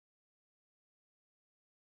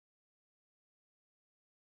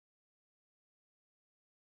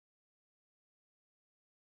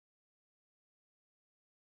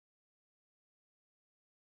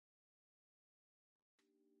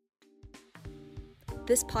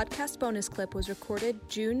This podcast bonus clip was recorded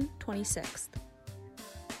June 26th.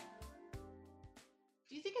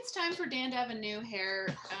 Do you think it's time for Dan to have a new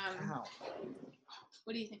hair?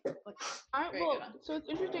 What do you think? So it's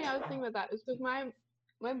interesting. I was thinking about that. Is because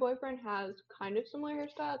my boyfriend has kind of similar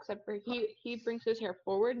hairstyle, except for he brings his hair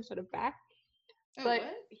forward instead of back. Oh, But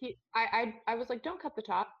what? I was like, don't cut the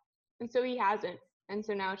top, and so he hasn't, and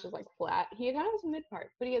so now it's just like flat. He kind of has a mid part,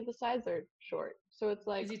 but the sides are short, so it's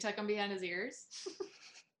like. Does he tuck them behind his ears?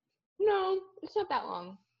 No, it's not that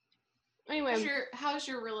long. Anyway, how's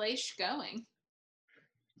your relation going?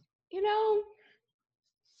 You know,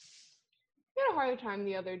 we had a hard time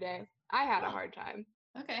the other day. I had a hard time.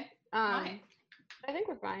 Okay. Why? I think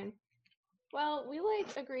we're fine. Well, we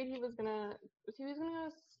agreed he was gonna go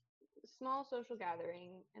a small social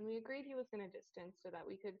gathering, and we agreed he was gonna distance so that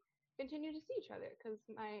we could continue to see each other because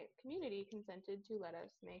my community consented to let us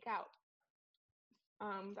make out.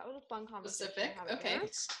 That was a fun conversation. Specific. Okay.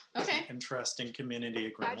 Okay. Interesting community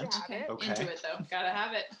agreement. Okay. Okay. Into it though. Gotta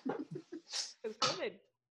have it. It's COVID.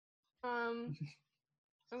 And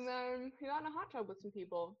then he got in a hot tub with some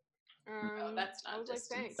people. No, that's not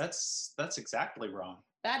distance. That's exactly wrong.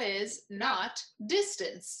 That is not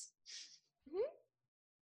distance.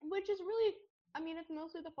 Mm-hmm. Which is really, it's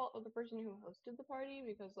mostly the fault of the person who hosted the party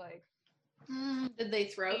because did they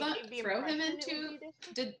throw him into?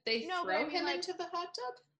 Did they throw him into the hot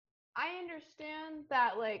tub? I understand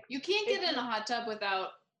that you can't get in a hot tub without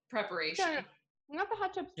preparation. No, not the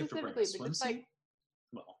hot tub specifically, but just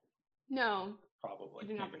no. Probably.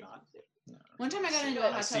 Maybe not. No. One time I got into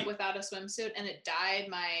a hot tub without a swimsuit and it dyed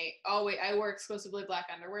my I wore exclusively black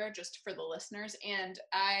underwear just for the listeners, and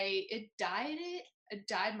it dyed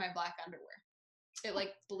my black underwear. It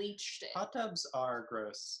bleached it. Hot tubs are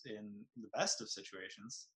gross in the best of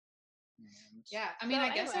situations. And yeah,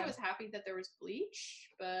 I guess I was happy that there was bleach,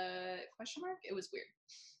 but it was weird.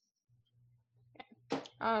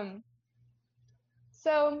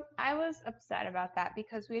 So I was upset about that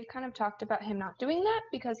because we had kind of talked about him not doing that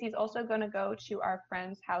because he's also going to go to our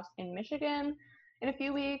friend's house in Michigan in a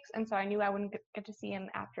few weeks. And so I knew I wouldn't get to see him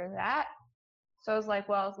after that. So I was like,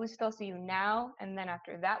 well, at least I'll see you now. And then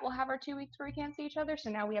after that, we'll have our 2 weeks where we can't see each other. So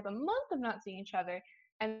now we have a month of not seeing each other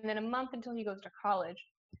and then a month until he goes to college.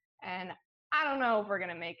 And I don't know if we're going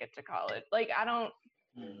to make it to college.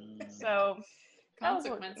 So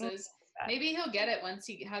consequences. Maybe he'll get it once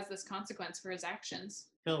he has this consequence for his actions.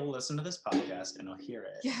 He'll listen to this podcast and he'll hear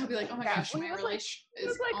it. Yeah, he'll be like, oh my gosh, my relation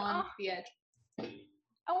is on the edge.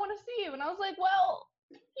 I want to see you. And I was like, well,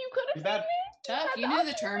 you could have seen me. Tough. You knew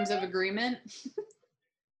the terms of agreement.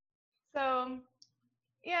 So,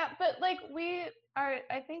 yeah, but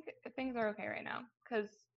I think things are okay right now because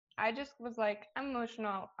I just was like, I'm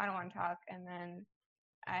emotional. I don't want to talk. And then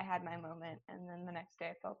I had my moment. And then the next day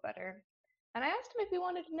I felt better. And I asked him if he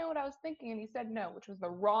wanted to know what I was thinking, and he said no, which was the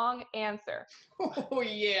wrong answer. Oh,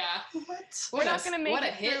 yeah. We're not going to make what a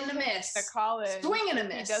hit and a miss. To college. Swing and a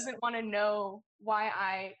miss. He doesn't want to know why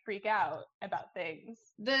I freak out about things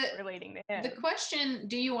relating to him. The question,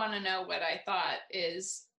 do you want to know what I thought,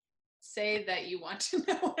 is say that you want to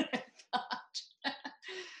know what I thought.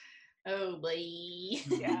 Oh, boy.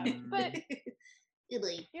 Yeah, but, I'm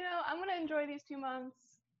going to enjoy these 2 months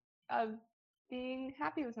of being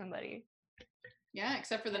happy with somebody. Yeah,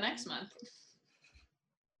 except for the next month.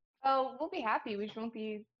 Oh, we'll be happy. We just won't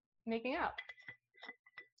be making out.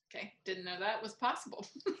 Okay, didn't know that was possible.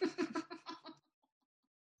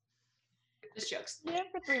 Just jokes. Yeah,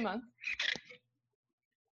 for 3 months.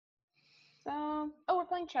 So, we're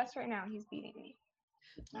playing chess right now. He's beating me.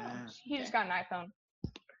 He just got an iPhone.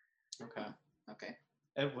 Okay.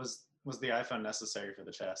 It was the iPhone necessary for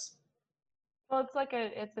the chess? Well,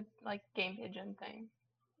 it's a game pigeon thing.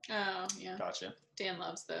 Oh, yeah. Gotcha. Dan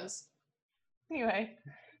loves those. Anyway,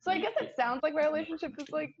 so I guess it sounds like my relationship is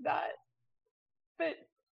like that, but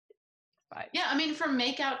it's fine. Yeah, from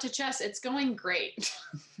make out to chess, it's going great.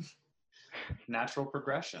 Natural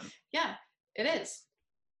progression. Yeah, it is.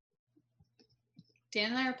 Dan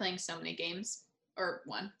and I are playing so many games, or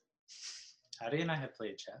one. Addie and I have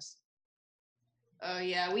played chess. Oh,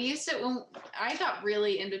 yeah. We used to, when I got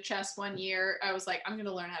really into chess one year, I was like, I'm going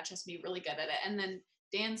to learn how to chess and be really good at it. And then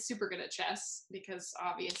Dan's super good at chess because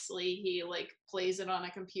obviously he plays it on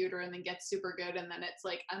a computer and then gets super good. And then it's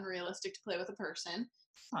unrealistic to play with a person.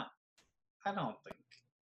 Huh. I don't think.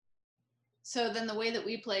 So then the way that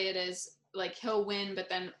we play it is he'll win, but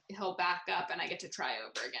then he'll back up and I get to try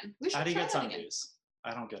over again. We should Addie try gets that undies.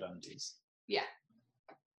 I don't get undies. Yeah.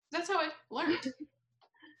 That's how I learned.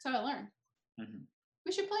 That's how I learned. Mm-hmm.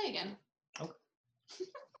 We should play again. Okay.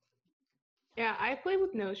 Yeah, I play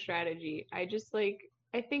with no strategy. I just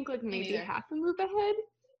I think like maybe neither. half a move ahead.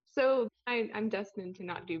 So I'm destined to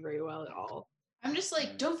not do very well at all. I'm just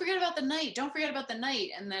like, don't forget about the night. Don't forget about the night.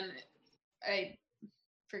 And then I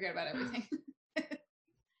forget about everything.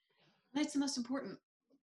 Night's the most important.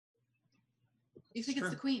 You think it's true.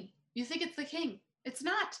 the queen. You think it's the king. It's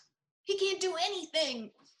not. He can't do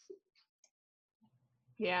anything.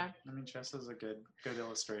 Yeah. I mean, chess is a good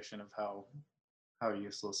illustration of how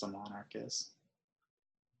useless a monarch is.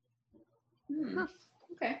 Hmm.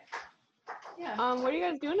 Okay. Yeah. What are you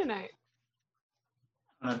guys doing tonight?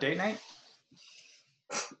 On a date night?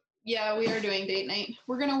 Yeah, we are doing date night.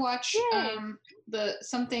 We're gonna watch Yay.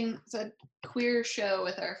 it's a queer show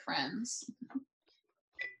with our friends.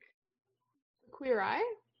 Queer Eye?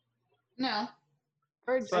 No,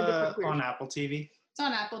 Or a It's different queer on show? Apple TV. it's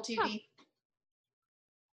on Apple TV.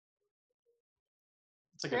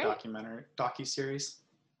 It's like Great. a docuseries.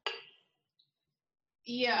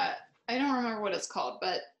 Yeah, I don't remember what it's called,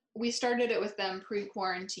 but we started it with them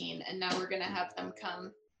pre-quarantine, and now we're gonna have them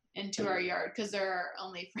come into our yard because they're our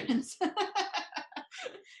only friends.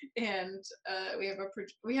 And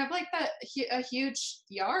we have like a huge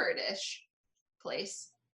yard-ish place.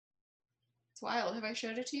 It's wild. Have I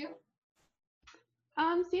showed it to you?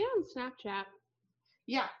 See it on Snapchat.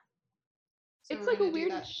 Yeah. So It's we're like a gonna do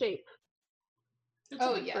weird that. shape.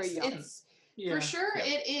 Oh for yes, young. it's Yeah. for sure. Yeah.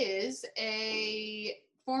 It is a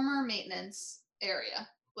former maintenance area.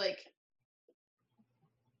 Like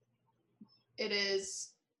it is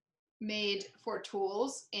made for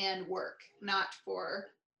tools and work, not for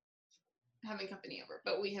having company over.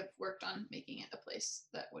 But we have worked on making it a place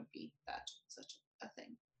that would be such a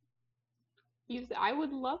thing. I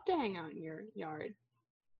would love to hang out in your yard.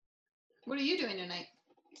 What are you doing tonight?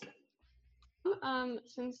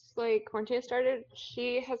 Since like quarantine started,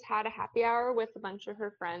 she has had a happy hour with a bunch of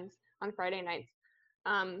her friends on Friday nights.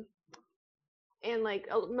 And like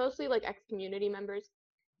mostly like ex-community members,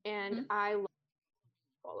 and Mhm. I love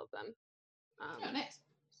all of them. Oh, nice.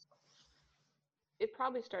 It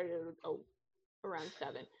probably started around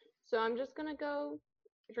 7, so I'm just gonna go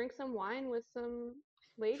drink some wine with some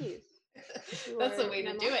ladies. That's the way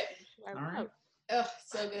to do it. I All right. love. Oh,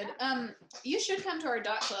 so good. You should come to our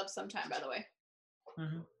dot club sometime, by the way.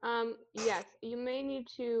 Mhm. Yes, you may need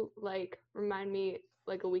to like remind me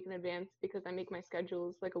like a week in advance because I make my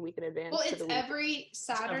schedules like a week in advance. Well, for it's the week. every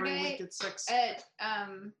Saturday Every week at 6, at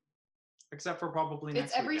except for probably next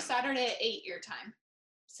it's every weekend. Saturday at 8 your time,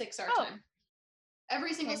 6 our Oh. time.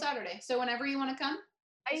 Every single Okay. Saturday. So whenever you want to come,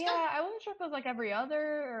 just come. Yeah, I wasn't sure if it was like every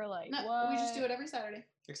other or like No, what. we just do it every Saturday.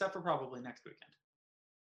 Except for probably next weekend.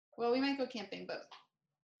 Well, we might go camping, but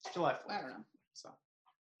July 4th. I don't know. So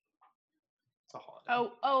it's a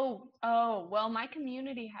holiday. Oh. Well, my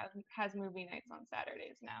community has movie nights on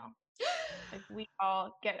Saturdays now. Like we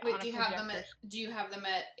all get Wait, on do a you have them projector. do you have them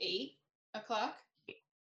at 8 o'clock?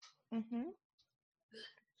 Mm-hmm.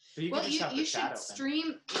 But you Well, can just have you the chat should open.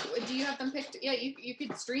 stream. Do you have them picked? Yeah, you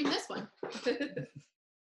could stream this one.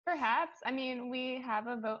 Perhaps. I mean, we have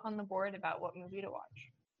a vote on the board about what movie to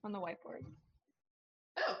watch on the whiteboard.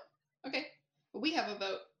 Oh, okay. We have a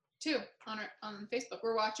vote too on Facebook.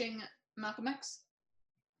 We're watching Malcolm X.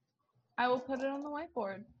 I will put it on the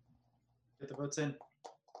whiteboard. Get the votes in.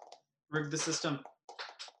 Rig the system.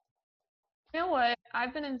 You know what?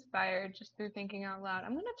 I've been inspired just through thinking out loud.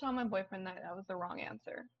 I'm gonna tell my boyfriend that was the wrong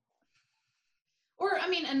answer. Or I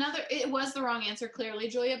mean, it was the wrong answer clearly,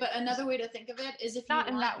 Julia. But another way to think of it is if Not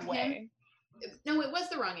you in want that way. No, it was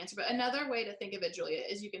the wrong answer. But another way to think of it, Julia,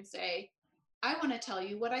 is you can say, "I want to tell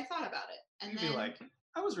you what I thought about it," and You'd then be like,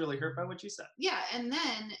 I was really hurt by what you said. yeah, and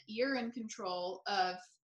then you're in control of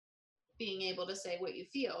being able to say what you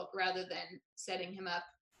feel rather than setting him up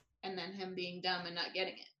and then him being dumb and not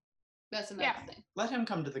getting it. That's another thing. Let him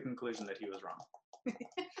come to the conclusion that he was wrong.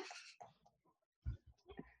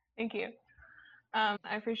 Thank you. I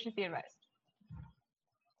appreciate the advice.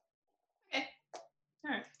 Okay.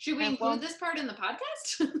 All right. Should we Yeah, include well- this part in the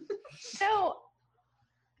podcast? No,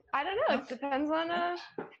 I don't know. It depends on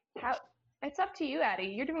how. It's up to you, Addie.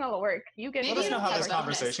 You're doing all the work. You get. Maybe Let us know it'll how be a this bonus.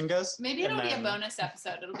 conversation goes. Maybe and it'll be a then- bonus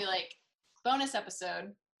episode. It'll be like bonus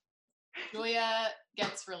episode. Julia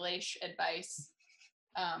gets relation advice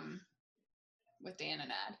with Dan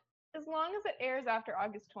and Ad. As long as it airs after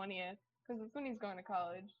August 20th, because that's when he's going to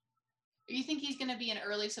college. You think he's going to be an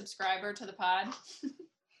early subscriber to the pod?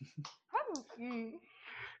 Probably.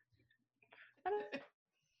 I don't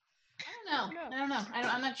I don't know.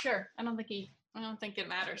 I'm not sure. I don't think it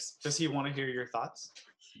matters. Does he want to hear your thoughts?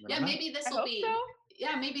 We Yeah, don't know. maybe this I will hope be. so.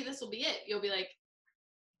 Yeah, maybe this will be it. You'll be like,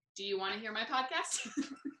 "Do you want to hear my podcast?"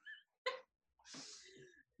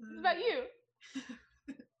 It's about you.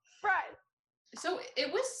 Right. So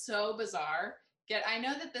it was so bizarre. I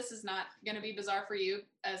know that this is not going to be bizarre for you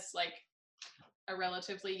as like a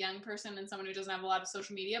relatively young person and someone who doesn't have a lot of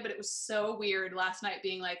social media, but it was so weird last night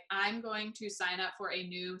being like, I'm going to sign up for a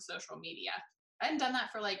new social media. I hadn't done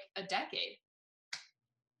that for like a decade.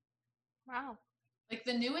 Wow. Like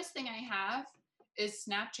the newest thing I have is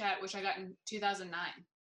Snapchat, which I got in 2009.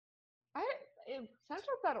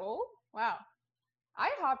 Snapchat's that old? Wow. I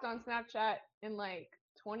hopped on Snapchat in like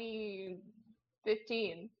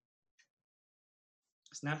 2015.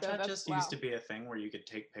 Snapchat just used to be a thing where you could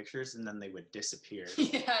take pictures and then they would disappear.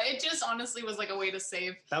 Yeah, it just honestly was like a way to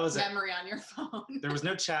save memory on your phone. There was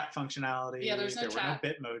no chat functionality. Yeah, there were no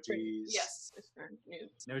Bitmojis. Yes.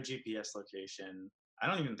 No GPS location. I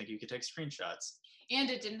don't even think you could take screenshots. And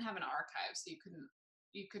it didn't have an archive, so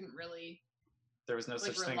you couldn't really. There was no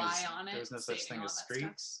like, such thing as there was no such thing as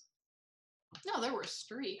streaks. No, there were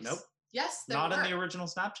streaks. Nope. Yes, there Not were. in the original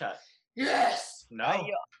Snapchat. Yes. No.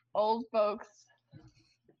 Old folks.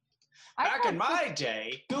 Back in my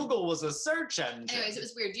day, Google was a search engine. Anyways, it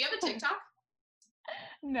was weird. Do you have a TikTok?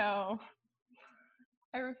 No.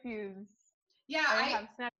 I refuse. Yeah, I have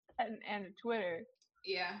Snapchat and a Twitter.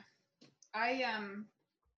 Yeah. Yeah,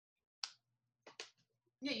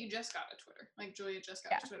 you just got a Twitter. Like Julia just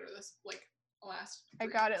got a Twitter this last. I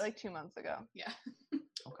got it like 2 months ago. Yeah.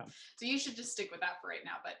 Okay. So you should just stick with that for right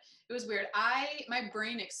now. But it was weird. My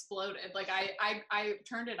brain exploded. Like I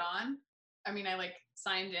turned it on. I mean, I like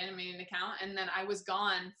signed in and made an account, and then I was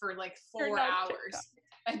gone for like 4 hours.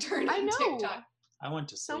 I turned on TikTok. I went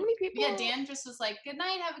to sleep. So many people. Yeah, Dan just was like, "Good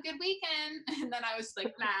night, have a good weekend," and then I was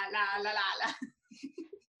like, "La la la la la."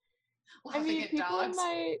 I mean, people in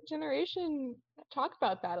my generation talk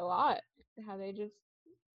about that a lot. How they just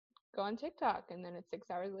go on TikTok and then it's 6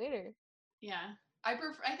 hours later. Yeah, I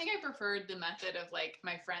think I preferred the method of like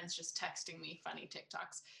my friends just texting me funny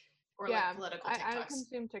TikToks or like political TikToks. I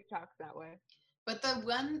consume TikToks that way. But the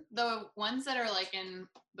ones that are like in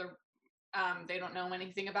the they don't know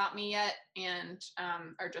anything about me yet and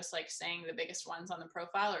are just like saying the biggest ones on the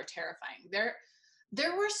profile are terrifying.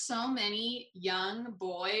 There were so many young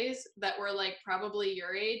boys that were like probably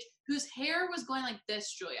your age whose hair was going like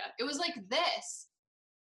this, Julia. It was like this.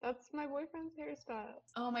 That's my boyfriend's hairstyle.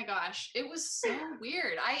 Oh my gosh, it was so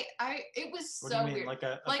weird. It was so weird. What do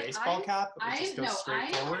you mean, like a baseball cap? I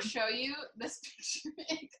will show you this picture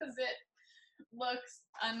because it looks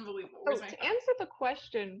unbelievable. Oh, to answer the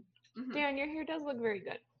question, Mm-hmm. Dan, your hair does look very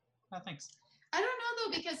good. Oh, thanks. I don't know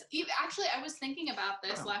though, because actually I was thinking about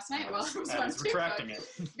this last night while I was on TikTok. Retracting it.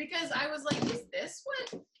 Because I was like, is this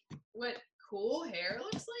what cool hair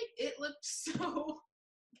looks like? It looked so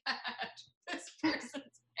bad. This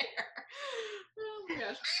person's hair. Oh my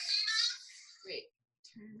gosh. Wait,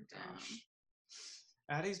 turn it down.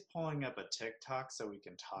 Addie's pulling up a TikTok so we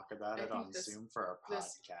can talk about it on Zoom for our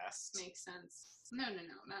podcast. Makes sense. No,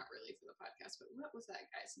 not really for the podcast, but what was that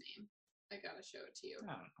guy's name? I gotta show it to you.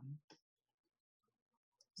 I don't know.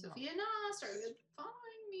 Sophia Na started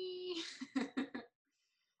following me.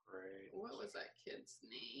 Great. What was that kid's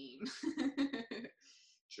name?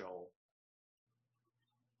 Joel.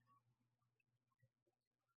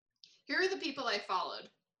 Here are the people I followed.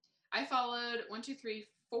 I followed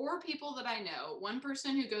 4 people that I know. One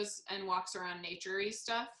person who goes and walks around nature-y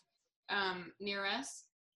stuff near us.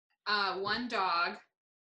 1 dog.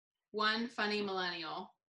 1 funny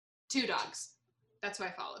millennial. 2 dogs. That's who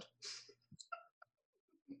I followed.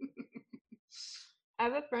 I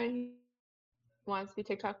have a friend who wants to be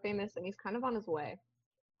TikTok famous, and he's kind of on his way.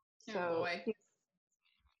 Oh boy.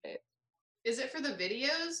 Is it for the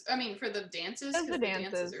videos? I mean, for the dances? The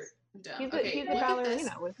dances are dumb. He's a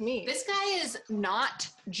ballerina with me. This guy is not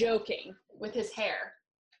joking with his hair.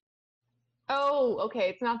 Oh, okay.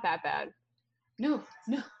 It's not that bad. No.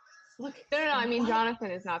 Look. No. I mean, Jonathan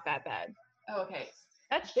is not that bad. Oh, okay.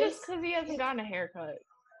 That's just because he hasn't gotten a haircut.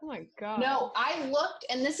 Oh my god. No, I looked,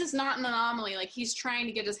 and this is not an anomaly. Like, he's trying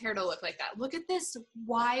to get his hair to look like that. Look at this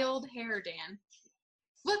wild hair, Dan.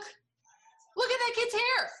 Look at that kid's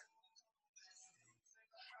hair.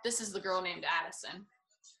 This is the girl named Addison.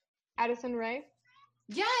 Addison Rae?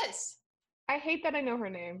 Yes. I hate that I know her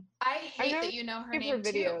name. I hate that you know her name her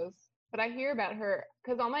videos, but I hear about her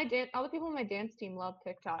because all the people on my dance team love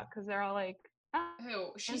TikTok because they're all like,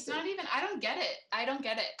 oh, she's not even. I don't get it.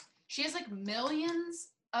 She has like millions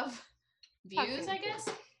of views, I guess,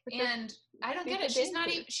 and I don't get it. She's not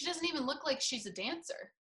even. She doesn't even look like she's a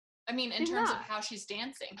dancer. I mean, in terms of how she's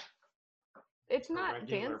dancing. It's not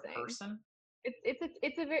dancing. Person? It's a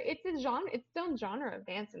genre. It's its own genre of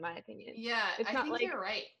dance, in my opinion. Yeah, it's not like you're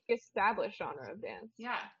right. Established genre of dance.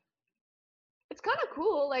 Yeah, it's kind of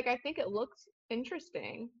cool. Like I think it looks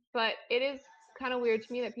interesting, but it is kind of weird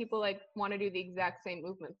to me that people like want to do the exact same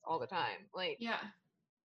movements all the time. Like, Yeah.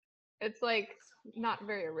 it's like not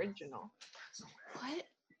very original. What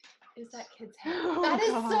is that kid's hair? Oh, that is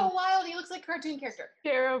God. so wild. He looks like a cartoon character.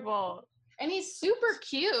 Terrible. And he's super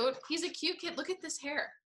cute. He's a cute kid. Look at this hair.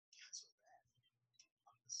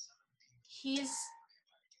 He's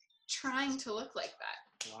trying to look like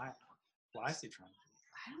that. Why? Why is he trying to?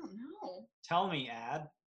 I don't know. Tell me, Ad.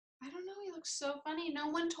 I don't know. He looks so funny. No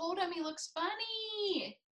one told him he looks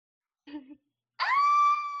funny.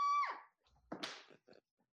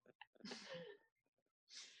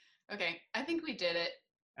 Okay, I think we did it.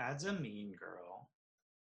 Ad's a mean girl.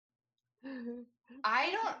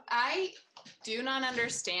 I do not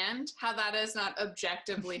understand how that is not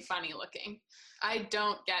objectively funny looking. I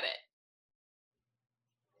don't get it.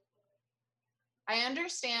 I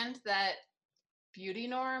understand that beauty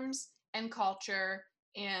norms and culture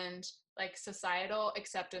and like societal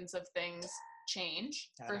acceptance of things change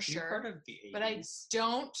Ad, for have you sure, heard of the 80s? but I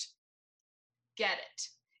don't get it.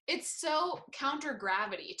 It's so counter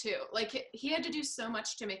gravity too. Like he had to do so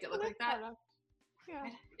much to make it look like that. Yeah.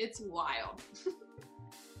 It's wild.